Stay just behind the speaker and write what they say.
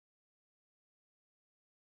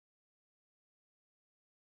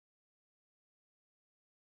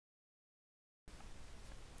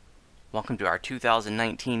Welcome to our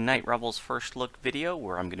 2019 Night Revels first look video,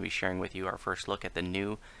 where I'm going to be sharing with you our first look at the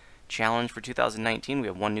new challenge for 2019. We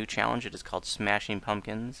have one new challenge. It is called Smashing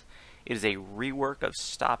Pumpkins. It is a rework of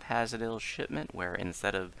Stop Hazardil Shipment, where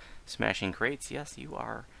instead of smashing crates, yes,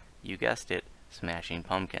 you guessed it, smashing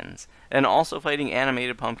pumpkins. And also fighting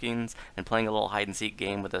animated pumpkins and playing a little hide-and-seek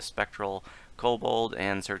game with a spectral kobold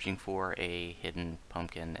and searching for a hidden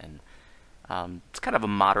pumpkin. And it's kind of a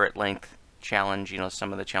moderate length challenge. You know,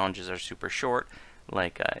 some of the challenges are super short,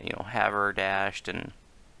 like Haver Dashed and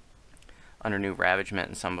Under New Ravagement,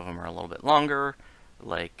 and some of them are a little bit longer,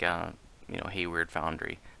 like Hayward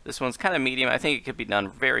Foundry. This one's kind of medium. I think it could be done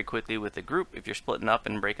very quickly with the group if you're splitting up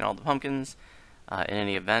and breaking all the pumpkins. In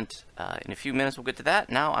any event, in a few minutes we'll get to that.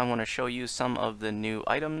 Now I want to show you some of the new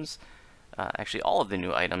items, actually all of the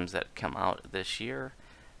new items that come out this year.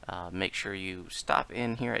 Make sure you stop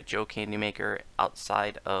in here at Joe Candymaker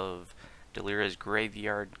outside of Delira's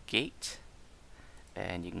Graveyard Gate,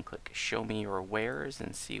 and you can click Show Me Your Wares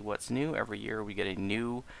and see what's new. Every year we get a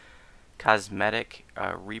new cosmetic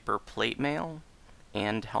Reaper plate mail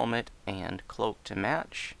and helmet and cloak to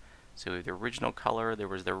match. So the original color, there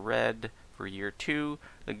was the red for year 2,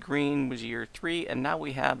 the green was year 3, and now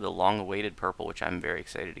we have the long-awaited purple, which I'm very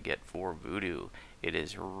excited to get for Voodoo. It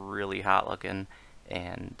is really hot looking,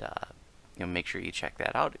 and make sure you check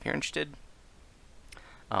that out if you're interested.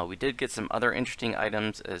 We did get some other interesting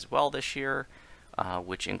items as well this year,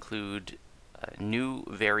 which include new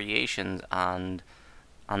variations on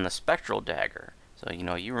the Spectral Dagger. So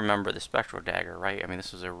you remember the Spectral Dagger, right? I mean,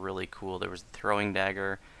 this was a really cool. There was the throwing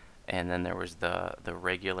dagger, and then there was the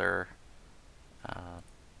regular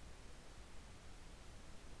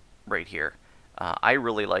right here. I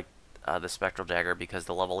really like the Spectral Dagger because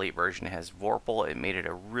the level 8 version has Vorpal. It made it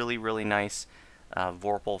a really nice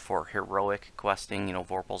Vorpal for heroic questing.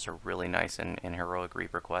 Vorpals are really nice in heroic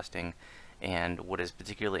Reaper questing. And what is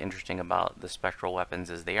particularly interesting about the spectral weapons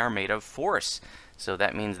is they are made of force. So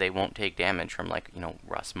that means they won't take damage from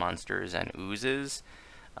rust monsters and oozes.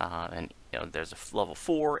 And there's a level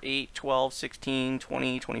 4, 8, 12, 16,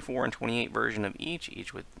 20, 24, and 28 version of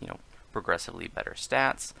each with progressively better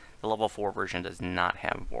stats. The level 4 version does not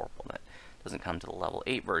have Vorpal. That doesn't come to the level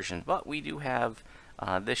 8 version, but we do have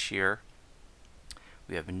this year.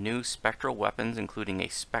 We have new spectral weapons, including a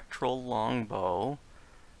spectral longbow.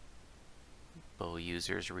 Bow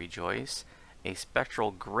users rejoice. A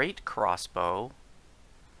spectral great crossbow.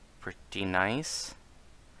 Pretty nice.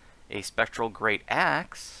 A spectral great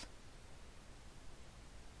axe.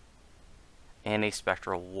 And a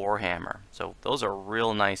spectral warhammer. So those are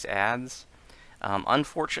real nice adds.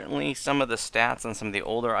 Unfortunately, some of the stats on some of the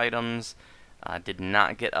older items did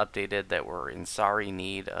not get updated, that were in sorry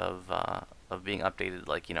need of being updated,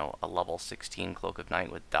 like a level 16 Cloak of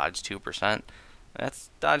Night with dodge 2%. That's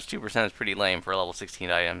dodge 2% is pretty lame for a level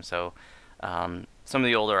 16 item. So some of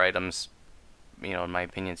the older items, in my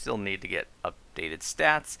opinion, still need to get updated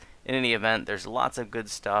stats. In any event, there's lots of good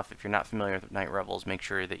stuff. If you're not familiar with Night Revels, make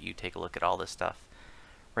sure that you take a look at all this stuff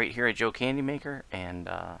right here at Joe Candymaker, and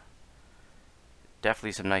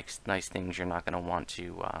definitely some nice things you're not going to want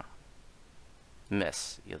to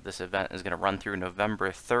miss. This event is going to run through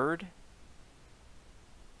November 3rd.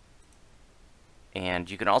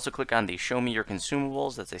 And you can also click on the Show Me Your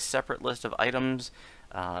Consumables. That's a separate list of items.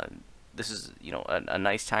 This is a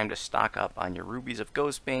nice time to stock up on your Rubies of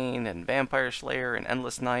Ghostbane and Vampire Slayer and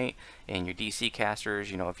Endless Night, and your DC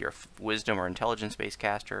casters. If you're a Wisdom or Intelligence based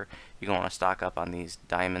caster, you're going to want to stock up on these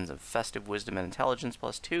Diamonds of Festive Wisdom and Intelligence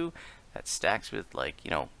 +2. That stacks with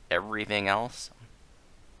everything else.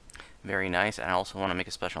 Very nice. And I also want to make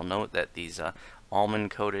a special note that these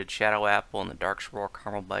almond coated Shadow Apple and the Dark Swirl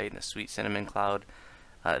Caramel Bite and the Sweet Cinnamon Cloud,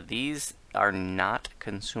 these are not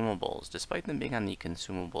consumables, despite them being on the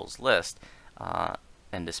consumables list,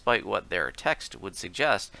 and despite what their text would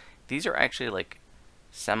suggest. These are actually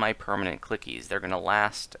semi-permanent clickies. They're going to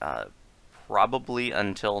last probably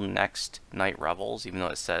until next Night Revels, even though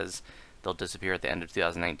it says they'll disappear at the end of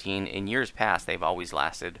 2019. In years past, they've always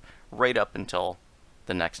lasted right up until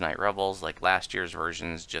the next Night Revels. Like last year's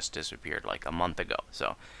versions just disappeared like a month ago.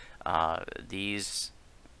 So these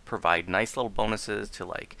provide nice little bonuses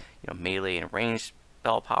to melee and ranged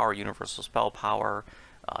spell power, universal spell power,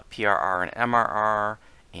 PRR and MRR,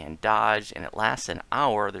 and dodge, and it lasts an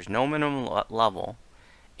hour. There's no minimum level,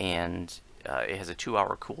 and it has a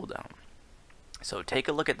 2-hour cooldown. So take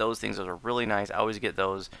a look at those things. Those are really nice. I always get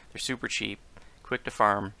those. They're super cheap, quick to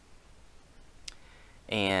farm.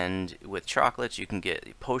 And with chocolates, you can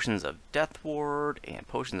get potions of Death Ward and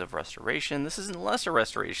potions of Restoration. This isn't lesser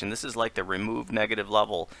restoration. This is like the remove negative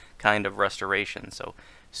level kind of restoration. So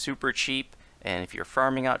super cheap And if you're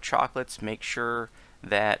farming out chocolates, make sure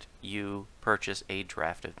that you purchase a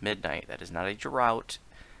draft of midnight. That is not a drought.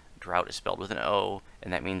 Drought is spelled with an O,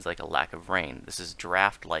 and that means like a lack of rain. This is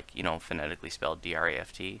draft, like, you know, phonetically spelled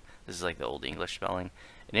D-R-A-F-T. This is like the old English spelling.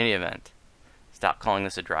 In any event, stop calling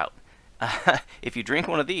this a drought. If you drink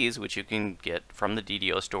one of these, which you can get from the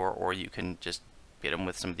DDO store, or you can just get them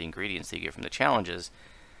with some of the ingredients that you get from the challenges,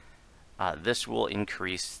 this will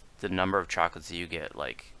increase the number of chocolates that you get,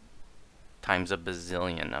 like, times a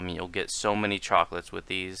bazillion. I mean, you'll get so many chocolates with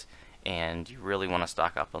these, and you really want to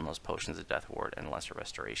stock up on those potions of death ward and lesser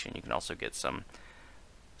restoration. You can also get some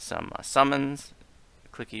summons,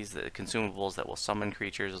 clickies, the consumables that will summon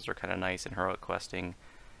creatures. Those are kind of nice in heroic questing.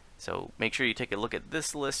 So make sure you take a look at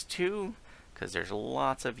this list too, because there's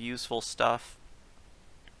lots of useful stuff.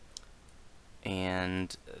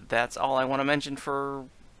 And that's all I want to mention for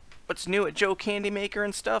what's new at Joe Candy Maker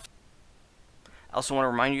and stuff. I also want to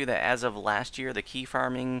remind you that as of last year, the key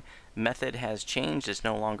farming method has changed. It's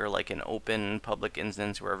no longer like an open public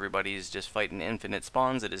instance where everybody's just fighting infinite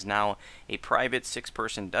spawns. It is now a private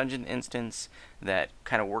 6-person dungeon instance that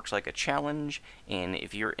kind of works like a challenge. And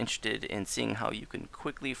if you're interested in seeing how you can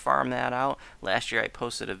quickly farm that out, last year I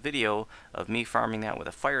posted a video of me farming that with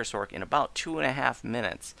a fire sork in about 2.5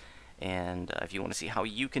 minutes. And if you want to see how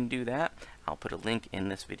you can do that, I'll put a link in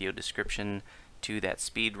this video description to that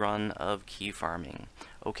speed run of key farming.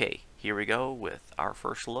 Okay, here we go with our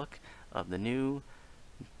first look of the new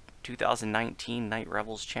 2019 Night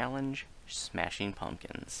Revels Challenge, Smashing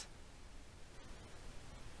Pumpkins.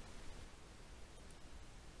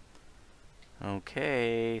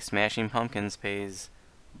 Okay, Smashing Pumpkins pays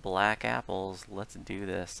black apples. Let's do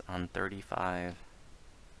this on 35.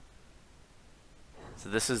 So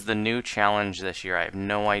this is the new challenge this year. I have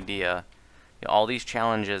no idea. You know, all these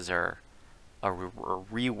challenges are a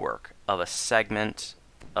rework of a segment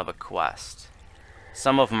of a quest.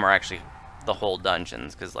 Some of them are actually the whole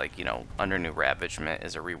dungeons, because, like, you know, Under New Ravagement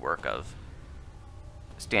is a rework of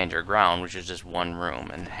Stand Your Ground, which is just one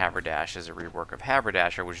room, and Haberdash is a rework of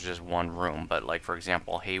Haberdasher, which is just one room. But, like, for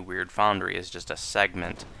example, Hey Weird Foundry is just a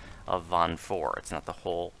segment of Von 4. It's not the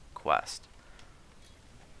whole quest.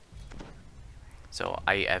 So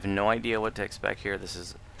I have no idea what to expect here. This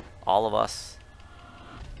is all of us.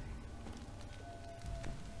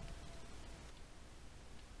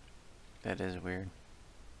 That is weird.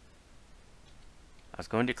 I was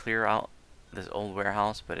going to clear out this old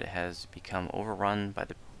warehouse, but it has become overrun by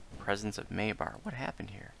the presence of Maybar. What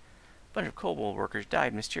happened here? A bunch of kobold workers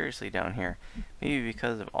died mysteriously down here. Maybe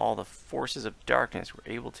because of all the forces of darkness were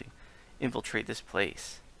able to infiltrate this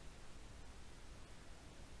place.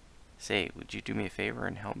 Say, would you do me a favor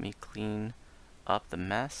and help me clean up the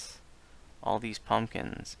mess? All these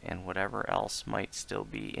pumpkins and whatever else might still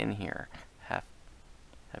be in here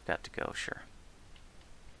have got to go, sure.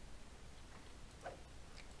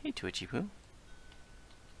 Hey, Twitchy Poo.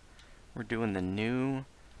 We're doing the new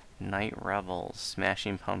Night Revels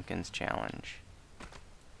Smashing Pumpkins challenge,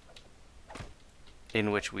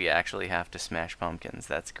 in which we actually have to smash pumpkins.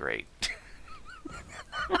 That's great.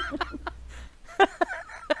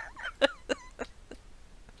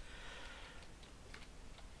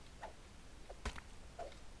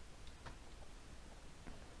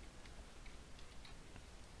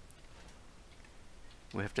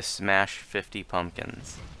 We have to smash 50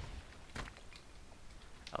 pumpkins.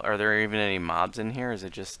 Are there even any mobs in here, or is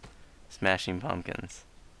it just smashing pumpkins?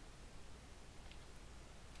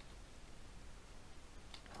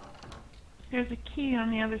 There's a key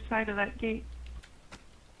on the other side of that gate.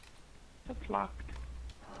 It's locked.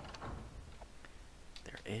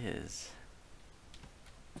 There is.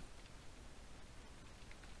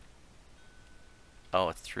 Oh,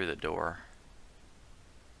 it's through the door.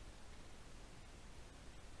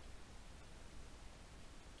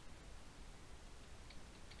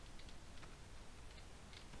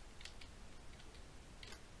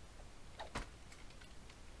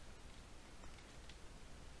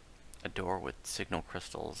 A door with signal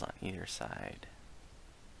crystals on either side.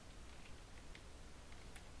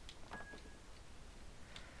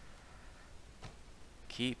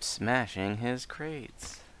 Keep smashing his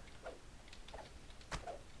crates.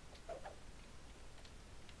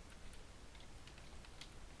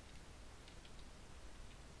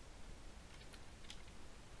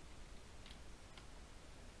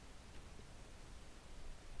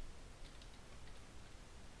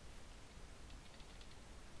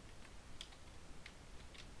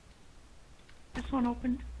 This one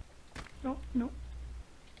opened. No, no.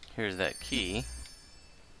 Here's that key.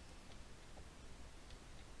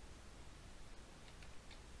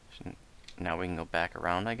 Now we can go back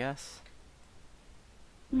around, I guess.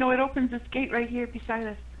 No, it opens this gate right here beside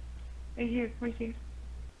us. Right here, right here.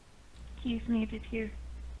 Keys needed here.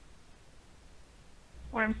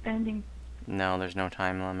 Where I'm standing. No, there's no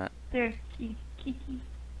time limit. There, key, key, key.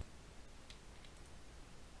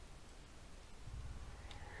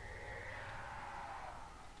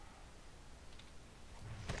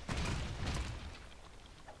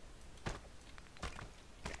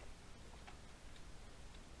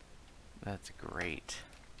 That's great.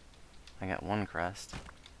 I got one crest.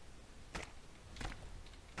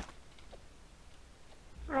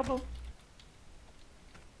 Revel.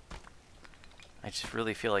 I just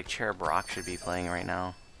really feel like Cherub Rock should be playing right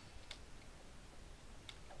now.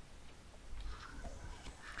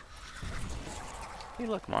 Hey,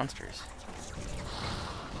 look, monsters.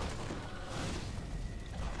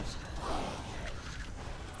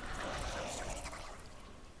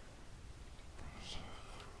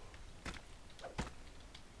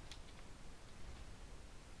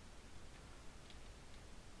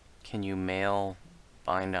 Can you mail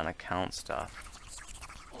bind on account stuff?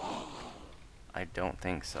 I don't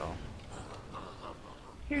think so.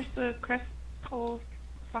 Here's the crest hole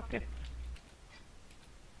bucket.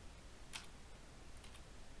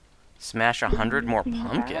 Smash 100 more Anything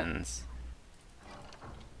bad? pumpkins.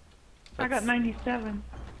 I got 97.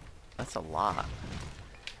 That's a lot.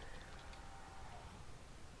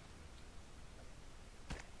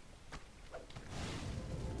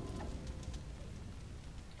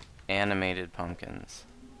 Animated pumpkins.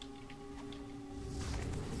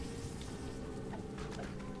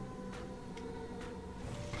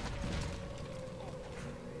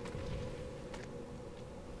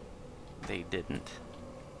 They didn't.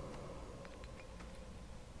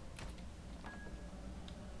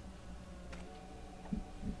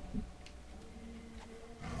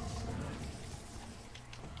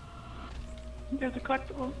 There's a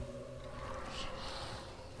collectible.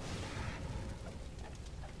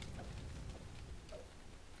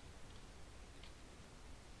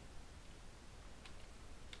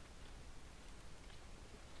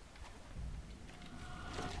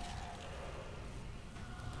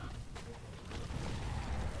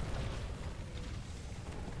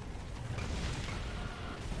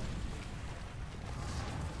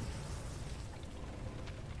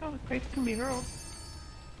 Oh, the crates can be hurled.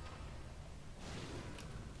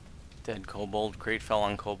 Dead kobold. Crate fell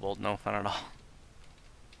on kobold. No fun at all.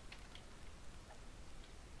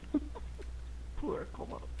 Poor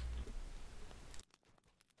kobold.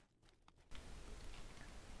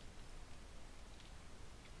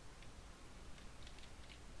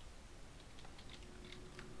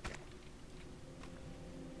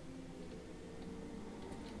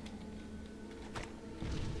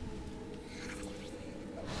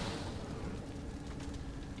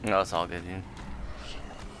 No, it's all good, dude.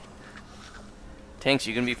 Tanks,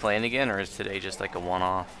 you gonna be playing again, or is today just like a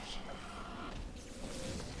one-off?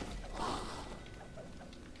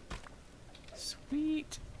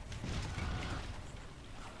 Sweet.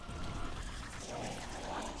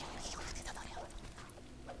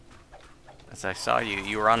 As I saw you,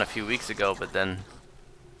 you were on a few weeks ago, but then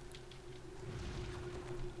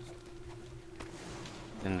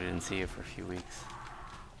we didn't see you for a few weeks.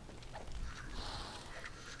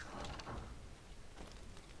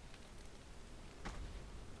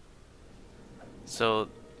 So,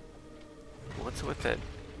 what's with it?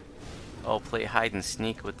 Oh, play hide and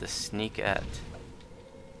sneak with the sneakette.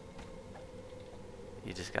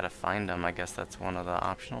 You just gotta find them. I guess that's one of the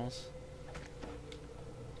optionals.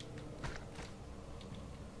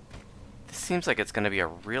 This seems like it's gonna be a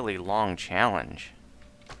really long challenge.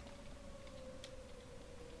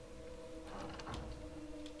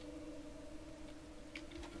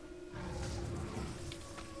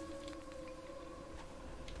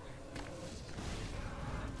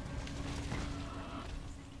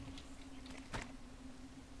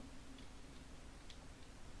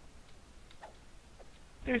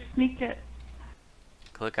 There's sneak it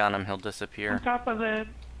Click on him, he'll disappear. on top of the.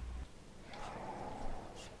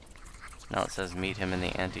 Now it says meet him in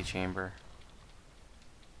the antechamber.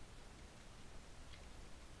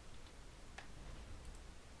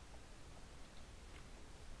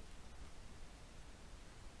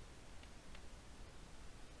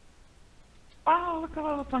 Oh, look at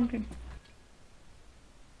all the pumpkins.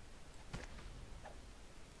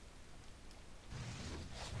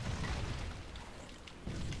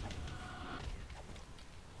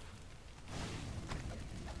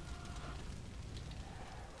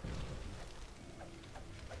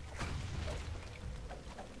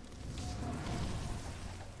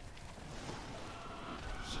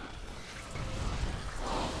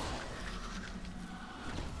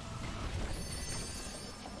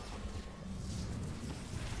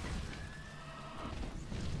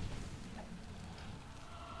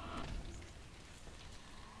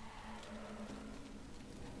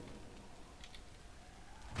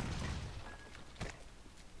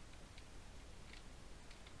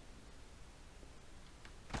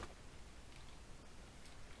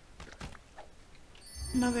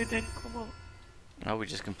 another dead cobalt. Oh, we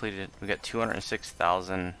just completed it. We got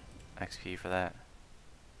 206,000 XP for that.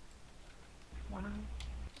 Wow.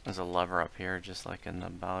 There's a lever up here, just like in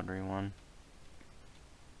the boundary one.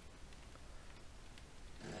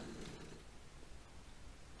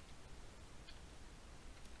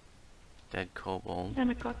 Dead kobold.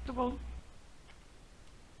 And a collectible.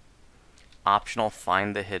 Optional,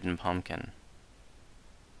 find the hidden pumpkin.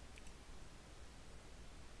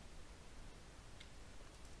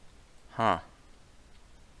 Huh.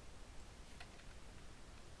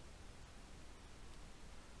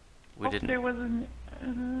 We didn't. There was an,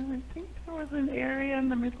 I think there was an area in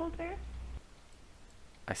the middle there.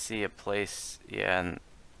 I see a place, yeah, in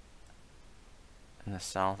the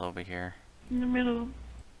south over here. In the middle.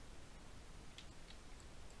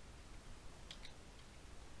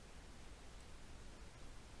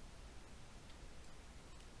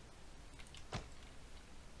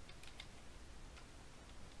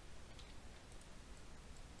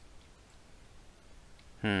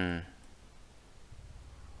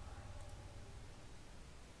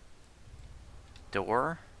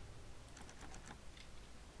 Door?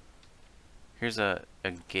 Here's a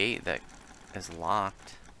gate that is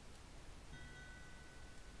locked.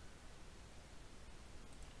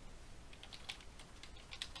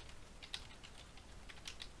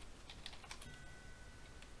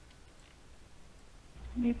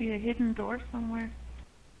 Maybe a hidden door somewhere.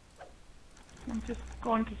 I'm just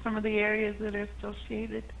going to some of the areas that are still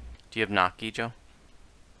shaded. Do you have Naki, Joe?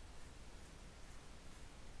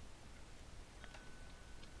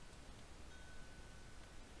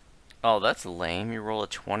 Oh, that's lame. You roll a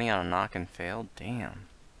 20 on a knock and fail? Damn.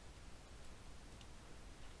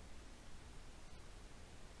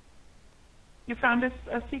 You found a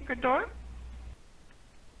secret door?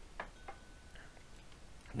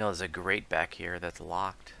 No, there's a grate back here that's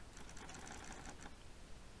locked.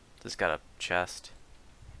 Just got a chest.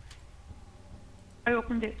 I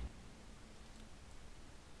opened it.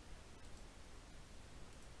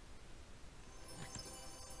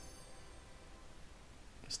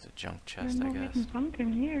 Just a junk chest, There's I no guess. hidden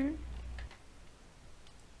pumpkin here.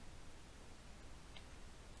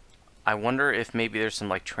 I wonder if maybe there's some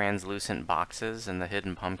like translucent boxes and the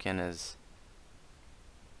hidden pumpkin is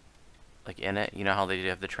like in it. You know how they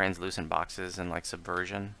have the translucent boxes in like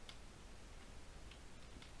Subversion?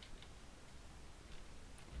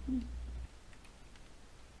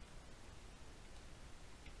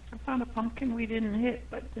 I found a pumpkin we didn't hit,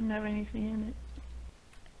 but didn't have anything in it.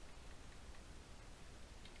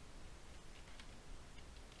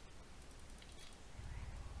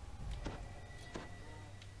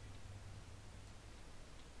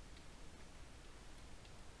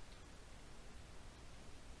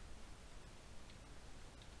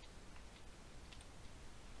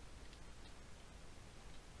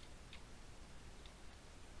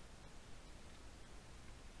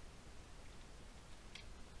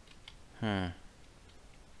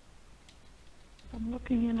 I'm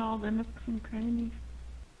looking in all the nooks and crannies.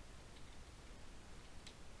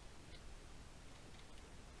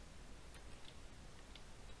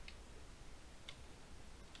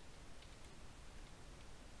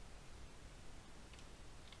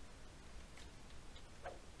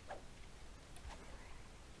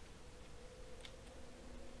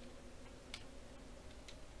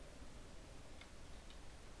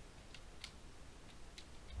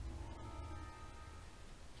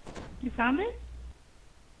 You found it?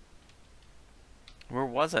 Where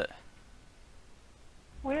was it?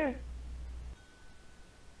 Where?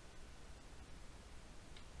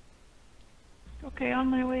 Okay, on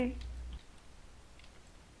my way.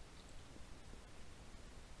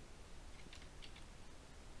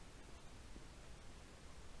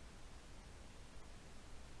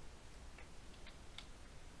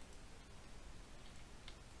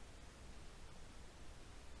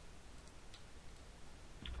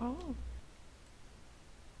 Oh.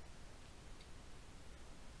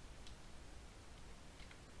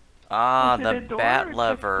 Ah, Is it the a door or bat just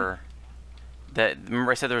lever. That,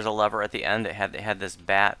 remember I said there was a lever at the end? It had this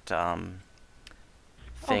bat Oh,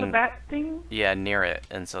 thing. the bat thing? Yeah, near it,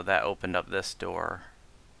 and so that opened up this door.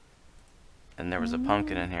 And there was a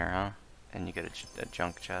pumpkin in here, huh? And you get a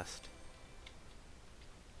junk chest.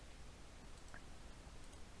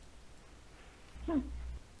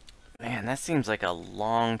 Man, that seems like a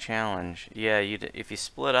long challenge. Yeah, if you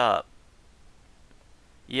split up.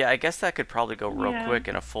 Yeah, I guess that could probably go real Yeah. quick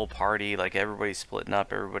in a full party. Like everybody's splitting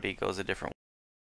up, everybody goes a different